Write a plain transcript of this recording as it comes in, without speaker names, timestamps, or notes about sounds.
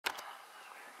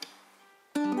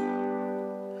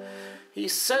He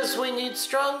says we need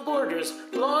strong borders,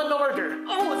 law and order.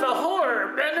 Oh, the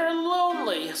horror! Men are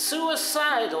lonely,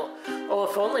 suicidal. Oh,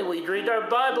 if only we'd read our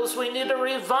Bibles. We need a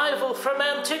revival from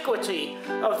antiquity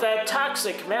of that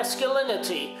toxic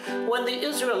masculinity. When the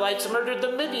Israelites murdered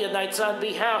the Midianites on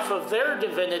behalf of their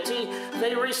divinity,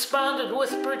 they responded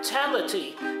with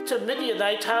brutality to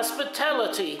Midianite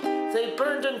hospitality. They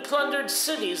burned and plundered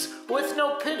cities with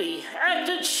no pity,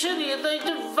 acted shitty, they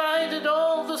divided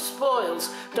all the spoils,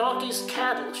 donkeys,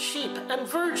 cattle, sheep, and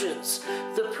virgins.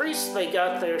 The priests, they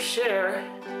got their share,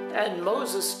 and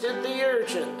Moses did the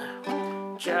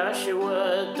urging.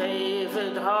 Joshua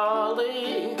David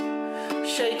Hawley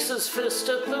shakes his fist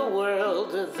at the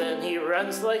world, then he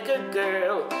runs like a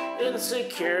girl,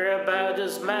 insecure about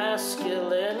his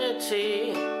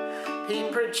masculinity. He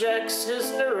projects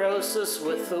his neurosis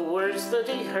with the words that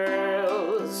he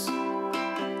hurls.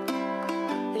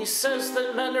 He says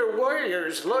that men are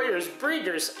warriors, lawyers,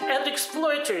 breeders, and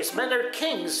exploiters. Men are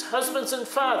kings, husbands, and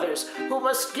fathers who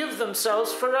must give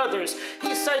themselves for others.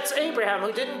 He cites Abraham,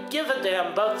 who didn't give a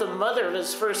damn about the mother of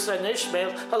his first son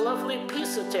Ishmael, a lovely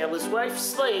piece of tale, his wife's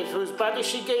slave, whose body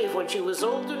she gave when she was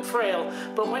old and frail.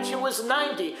 But when she was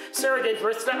 90, Sarah gave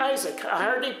birth to Isaac, a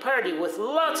hearty party with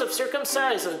lots of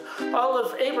circumcising. All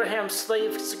of Abraham's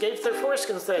slaves gave their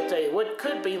foreskins that day. What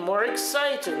could be more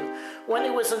exciting? When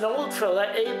he was an old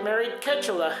fella, Abe married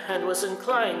Keturah and was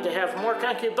inclined to have more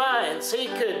concubines. He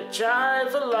could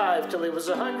jive alive till he was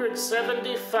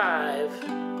 175.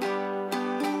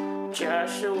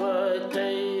 Joshua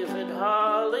David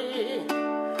Hawley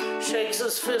shakes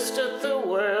his fist at the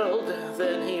world,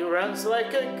 then he runs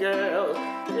like a girl,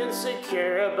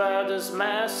 insecure about his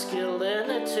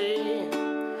masculinity.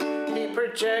 He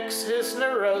projects his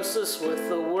neurosis with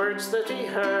the words that he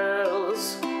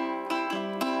hurls.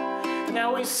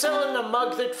 Now he's selling a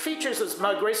mug that features his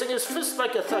mug, raising his fist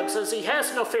like a thug, says he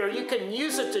has no fear, you can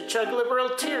use it to chug liberal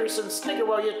tears and snigger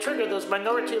while you trigger those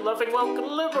minority-loving woke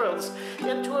liberals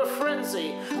into a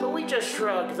frenzy. But we just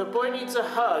shrug, the boy needs a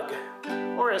hug,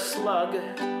 or a slug,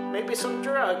 maybe some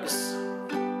drugs.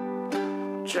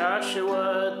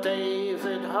 Joshua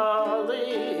David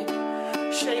Hawley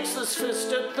shakes his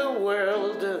fist at the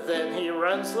world, then he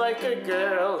runs like a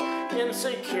girl,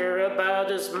 insecure about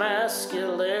his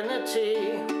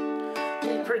masculinity.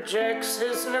 He projects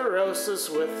his neurosis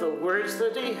with the words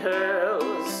that he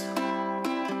hurls.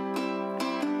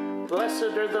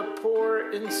 Blessed are the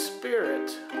poor in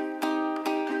spirit,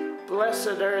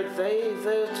 blessed are they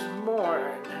that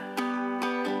mourn,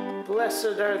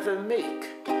 blessed are the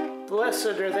meek,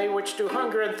 blessed are they which do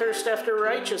hunger and thirst after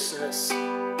righteousness.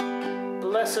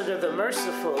 Blessed are the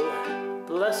merciful,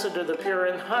 blessed are the pure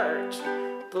in heart,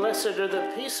 blessed are the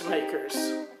peacemakers,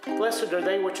 blessed are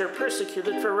they which are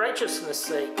persecuted for righteousness'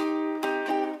 sake.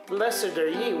 Blessed are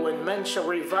ye when men shall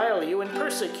revile you and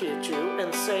persecute you,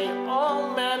 and say all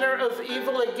manner of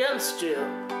evil against you.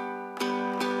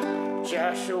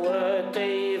 Joshua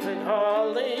David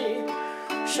Hawley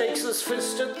shakes his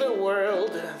fist at the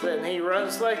world, then he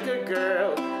runs like a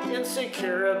girl,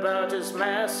 insecure about his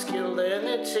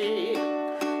masculinity.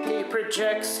 He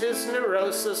projects his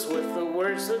neurosis with the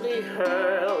words that he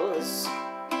hurls.